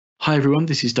Hi everyone,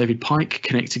 this is David Pike,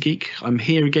 Connector Geek. I'm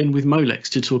here again with Molex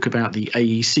to talk about the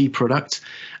AEC product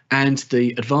and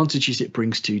the advantages it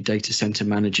brings to data center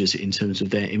managers in terms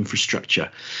of their infrastructure.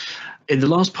 In the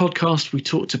last podcast, we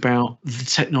talked about the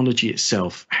technology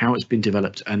itself, how it's been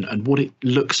developed and what it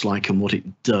looks like and what it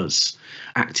does.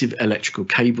 Active electrical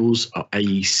cables are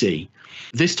AEC.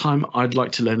 This time, I'd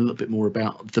like to learn a little bit more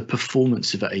about the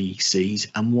performance of AECs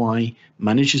and why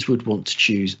managers would want to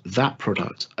choose that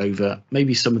product over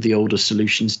maybe some of the older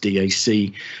solutions,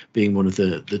 DAC being one of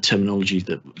the terminologies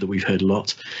that we've heard a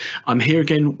lot. I'm here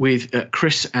again with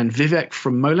Chris and Vivek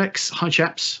from Molex. Hi,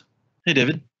 chaps. Hey,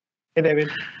 David. Hey, David.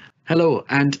 Hello,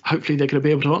 and hopefully they're going to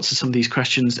be able to answer some of these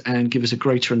questions and give us a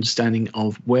greater understanding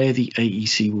of where the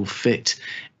AEC will fit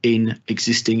in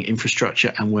existing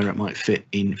infrastructure and where it might fit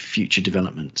in future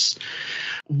developments.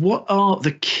 What are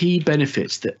the key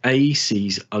benefits that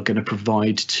AECs are going to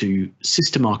provide to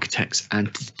system architects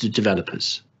and to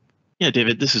developers? Yeah,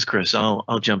 David, this is Chris.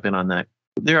 I'll jump in on that.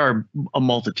 There are a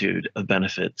multitude of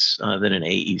benefits that an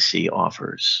AEC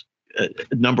offers.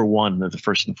 Number one, the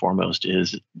first and foremost,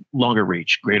 is longer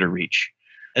reach, greater reach.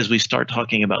 As we start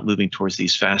talking about moving towards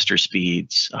these faster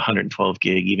speeds, 112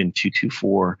 gig, even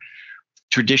 224,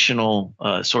 traditional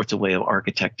sorts of way of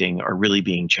architecting are really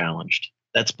being challenged.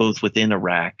 That's both within a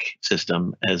rack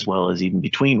system as well as even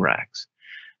between racks.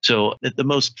 So at the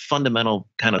most fundamental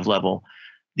kind of level,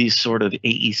 these sort of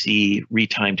AEC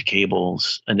retimed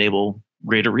cables enable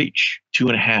greater reach,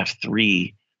 2.5,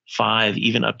 3, 5,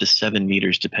 even up to 7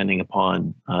 meters, depending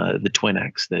upon the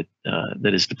twin-X that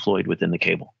is deployed within the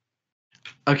cable.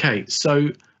 Okay, so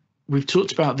we've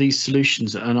talked about these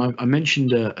solutions, and I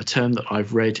mentioned a term that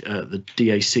I've read, the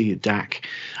DAC, DAC,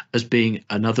 as being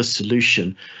another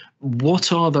solution.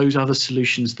 What are those other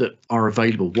solutions that are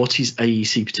available? What is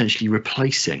AEC potentially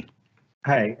replacing?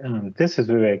 Hi, this is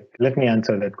Vivek. Let me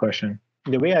answer that question.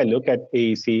 The way I look at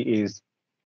AEC is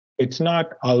it's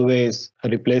not always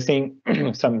replacing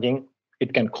something.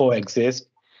 It can coexist.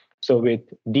 So with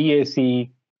DAC,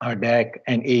 DAC,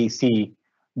 and AEC,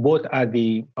 both are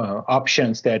the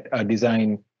options that a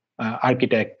design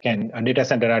architect a data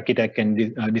center architect can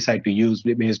decide to use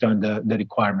based on the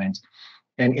requirements.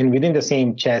 And within the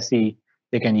same chassis,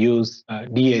 they can use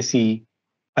DAC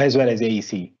as well as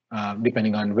AEC,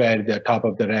 depending on where the top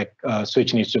of the rack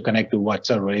switch needs to connect to what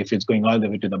server. If it's going all the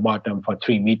way to the bottom for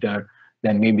 3 meter,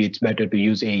 then maybe it's better to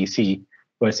use AEC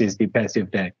versus the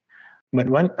passive DAC. But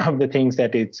one of the things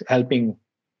that it's helping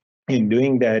in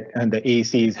doing that, and the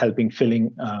AEC is helping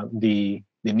filling the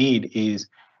need, is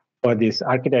for these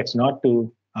architects not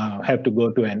to have to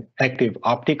go to an active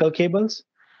optical cables.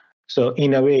 So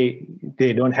in a way,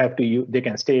 they don't have to they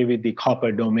can stay with the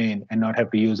copper domain and not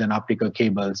have to use an optical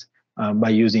cables by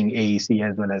using AEC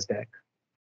as well as DAC.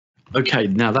 Okay,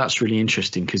 now that's really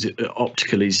interesting because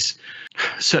optical is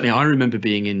certainly, I remember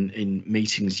being in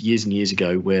meetings years and years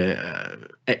ago where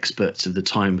experts of the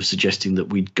time were suggesting that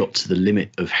we'd got to the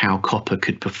limit of how copper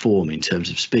could perform in terms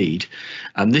of speed.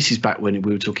 And this is back when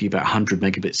we were talking about 100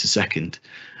 megabits a second.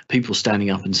 People standing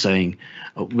up and saying,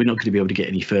 we're not going to be able to get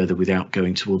any further without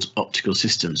going towards optical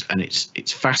systems. And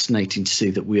it's fascinating to see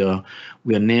that we are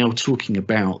now talking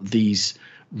about these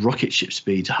rocket ship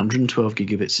speeds, 112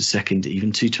 gigabits a second,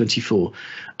 even 224,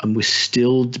 and we're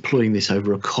still deploying this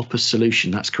over a copper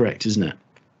solution. That's correct, isn't it?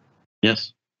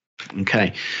 Yes.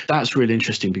 Okay, that's really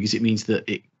interesting because it means that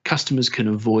customers can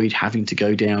avoid having to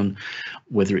go down,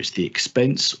 whether it's the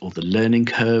expense or the learning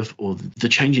curve or the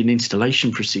change in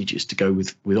installation procedures to go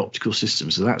with optical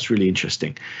systems. So that's really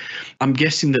interesting. I'm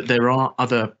guessing that there are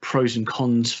other pros and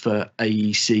cons for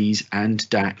AECs and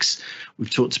DACs. We've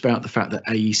talked about the fact that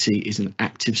AEC is an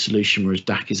active solution, whereas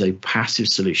DAC is a passive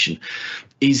solution.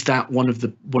 Is that one of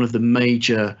the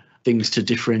major things to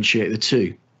differentiate the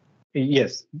two?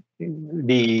 Yes,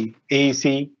 the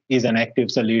AEC is an active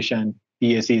solution,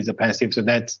 DAC is a passive. So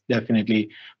that's definitely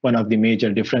one of the major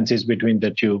differences between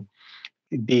the two.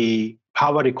 The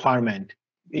power requirement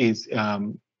is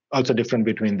also different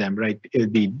between them, right?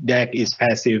 The DAC is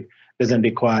passive, doesn't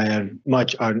require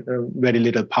much or very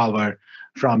little power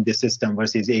from the system,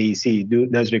 versus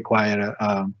AEC does require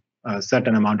a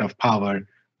certain amount of power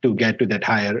to get to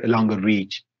that longer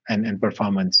reach and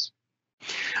performance.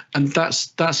 And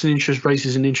that's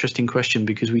raises an interesting question,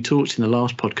 because we talked in the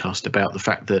last podcast about the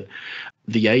fact that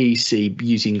the AEC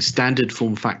using standard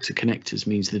form factor connectors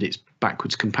means that it's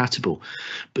backwards compatible.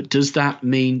 But does that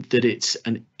mean that it's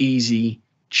an easy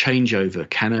changeover?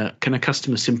 Can a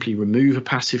customer simply remove a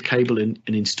passive cable and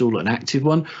install an active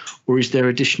one, or is there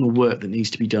additional work that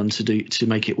needs to be done to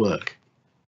make it work?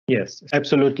 Yes,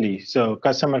 absolutely. So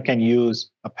customer can use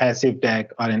a passive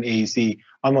DAC or an AEC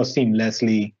almost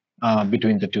seamlessly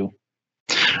between the two.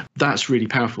 That's really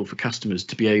powerful for customers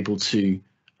to be able to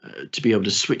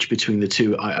switch between the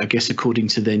two, I guess, according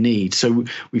to their needs. So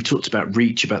we've talked about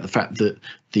reach, about the fact that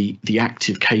the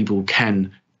active cable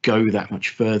can go that much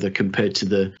further compared to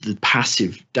the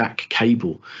passive DAC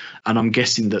cable, and I'm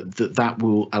guessing that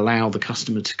will allow the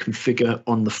customer to configure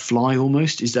on the fly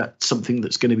almost. Is that something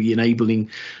that's going to be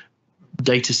enabling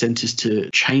data centers to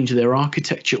change their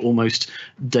architecture almost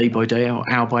day by day or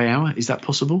hour by hour? Is that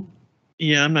possible?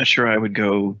 Yeah, I'm not sure I would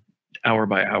go hour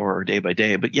by hour or day by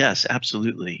day, but yes,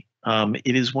 absolutely.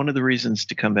 It is one of the reasons,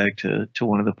 to come back to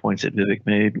one of the points that Vivek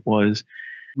made, was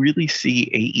really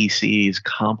see AECs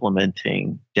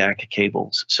complementing DAC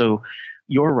cables. So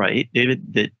you're right,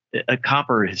 David, that a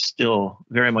copper is still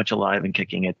very much alive and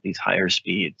kicking at these higher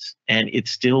speeds, and it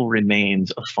still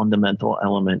remains a fundamental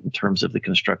element in terms of the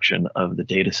construction of the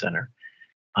data center.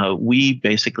 We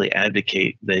basically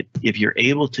advocate that if you're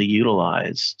able to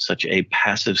utilize such a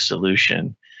passive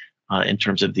solution in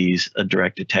terms of these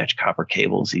direct attached copper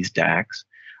cables, these DACs,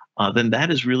 then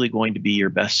that is really going to be your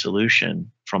best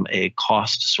solution from a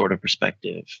cost sort of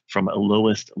perspective, from a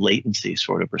lowest latency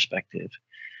sort of perspective.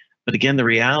 But again, the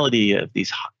reality of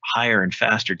these higher and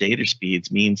faster data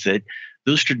speeds means that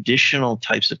those traditional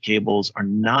types of cables are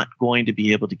not going to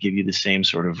be able to give you the same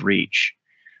sort of reach.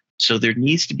 So there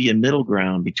needs to be a middle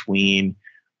ground between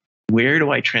where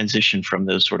do I transition from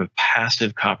those sort of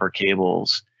passive copper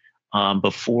cables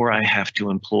before I have to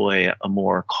employ a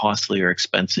more costly or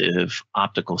expensive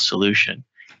optical solution.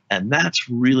 And that's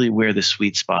really where the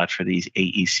sweet spot for these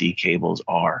AEC cables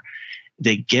are.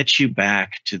 They get you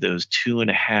back to those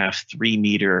 2.5, 3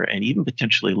 meter, and even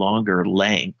potentially longer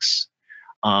lengths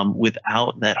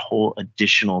without that whole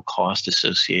additional cost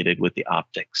associated with the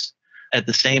optics. At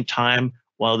the same time,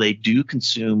 while they do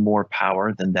consume more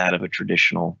power than that of a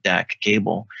traditional DAC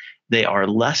cable, they are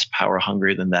less power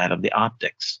hungry than that of the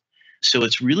optics. So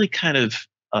it's really kind of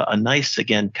a nice,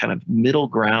 again, kind of middle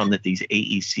ground that these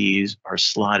AECs are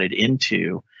slotted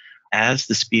into as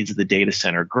the speeds of the data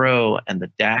center grow and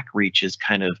the DAC reaches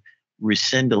kind of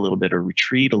rescind a little bit or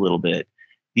retreat a little bit.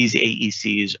 These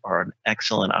AECs are an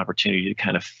excellent opportunity to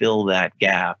kind of fill that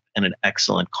gap and an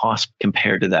excellent cost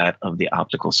compared to that of the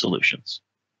optical solutions.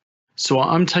 So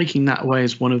I'm taking that away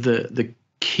as one of the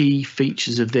key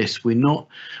features of this. We're not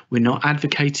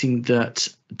advocating that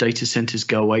data centers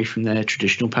go away from their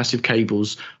traditional passive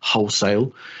cables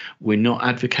wholesale. We're not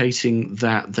advocating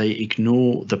that they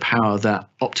ignore the power that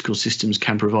optical systems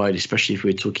can provide, especially if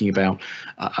we're talking about,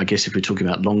 I guess if we're talking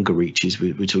about longer reaches,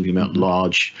 we're talking about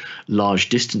large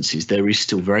distances. There is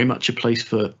still very much a place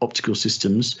for optical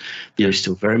systems. There is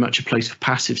still very much a place for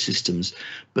passive systems,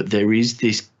 but there is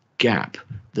this gap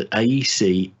that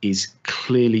AEC is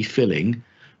clearly filling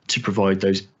to provide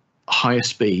those higher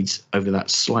speeds over that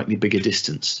slightly bigger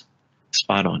distance.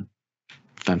 Spot on.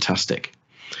 Fantastic.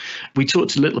 We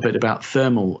talked a little bit about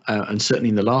thermal, and certainly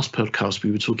in the last podcast,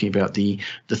 we were talking about the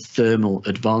thermal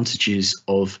advantages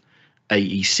of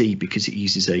AEC because it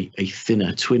uses a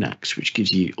thinner twin axe, which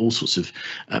gives you all sorts of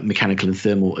mechanical and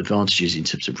thermal advantages in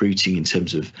terms of routing, in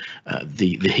terms of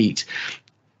the heat.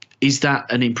 Is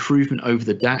that an improvement over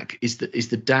the DAC? Is the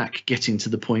DAC getting to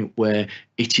the point where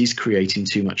it is creating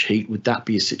too much heat? Would that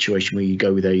be a situation where you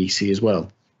go with AEC as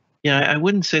well? Yeah, I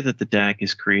wouldn't say that the DAC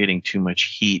is creating too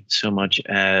much heat so much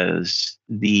as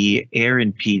the air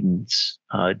impedance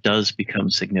does become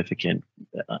significant.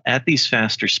 At these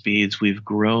faster speeds, we've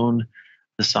grown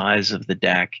the size of the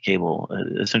DAC cable,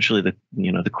 essentially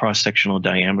the cross-sectional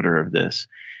diameter of this,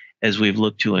 as we've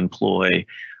looked to employ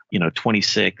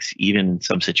 26, even in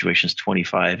some situations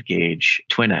 25 gauge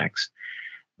twin axe.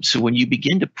 So when you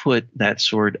begin to put that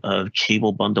sort of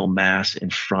cable bundle mass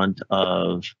in front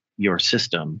of your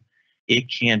system,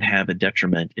 it can have a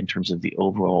detriment in terms of the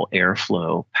overall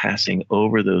airflow passing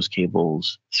over those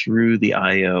cables through the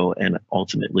I/O and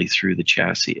ultimately through the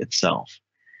chassis itself.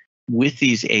 With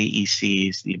these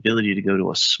AECs, the ability to go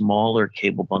to a smaller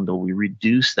cable bundle, we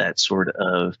reduce that sort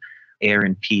of air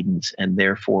impedance and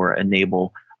therefore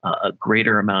enable a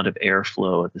greater amount of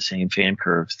airflow at the same fan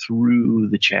curve through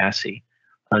the chassis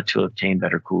to obtain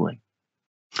better cooling.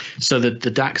 So that the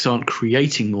DACs aren't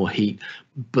creating more heat,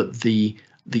 but the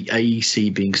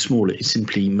AEC being smaller is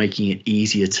simply making it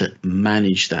easier to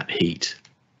manage that heat.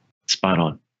 Spot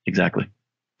on. Exactly.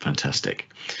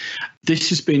 Fantastic. This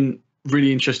has been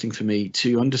really interesting for me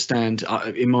to understand.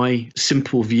 In my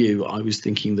simple view, I was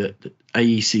thinking that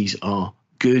AECs are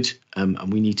good, and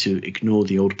we need to ignore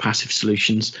the old passive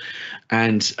solutions.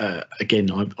 And again,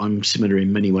 I'm similar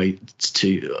in many ways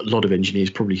to a lot of engineers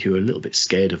probably who are a little bit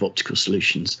scared of optical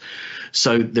solutions.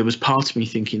 So there was part of me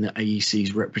thinking that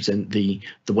AECs represent the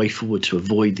way forward to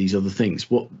avoid these other things.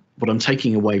 What I'm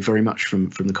taking away very much from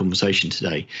the conversation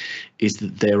today is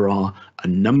that there are a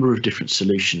number of different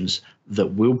solutions that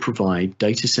will provide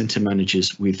data center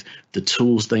managers with the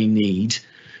tools they need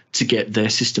to get their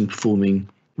system performing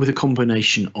with a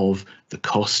combination of the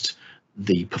cost,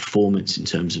 the performance in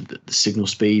terms of the signal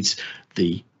speeds,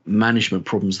 the management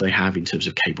problems they have in terms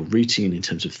of cable routing and in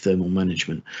terms of thermal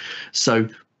management. So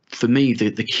for me,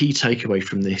 the key takeaway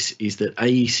from this is that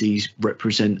AECs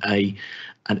represent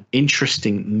an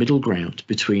interesting middle ground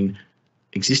between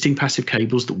existing passive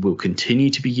cables that will continue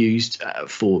to be used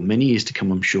for many years to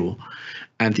come, I'm sure,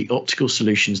 and the optical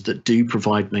solutions that do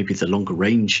provide maybe the longer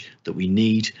range that we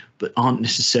need, but aren't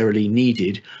necessarily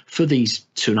needed for these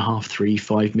 2.5, 3,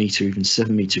 5 meter, even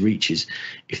 7 meter reaches.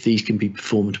 If these can be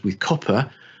performed with copper,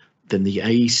 then the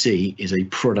AEC is a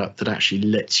product that actually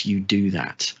lets you do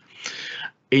that.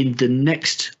 In the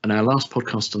next and our last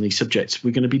podcast on these subjects,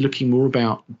 we're going to be looking more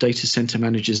about data center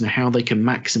managers and how they can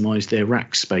maximize their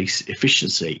rack space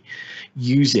efficiency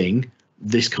using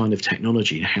this kind of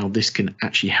technology, and how this can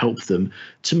actually help them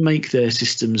to make their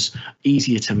systems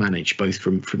easier to manage, both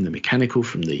from the mechanical,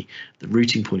 from the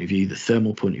routing point of view, the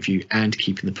thermal point of view, and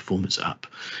keeping the performance up.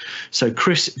 So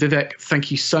Chris, Vivek,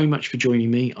 thank you so much for joining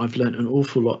me. I've learned an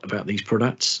awful lot about these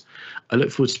products. I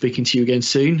look forward to speaking to you again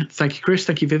soon. Thank you, Chris.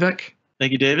 Thank you, Vivek.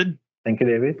 Thank you, David. Thank you,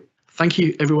 David. Thank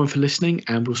you, everyone, for listening,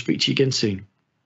 and we'll speak to you again soon.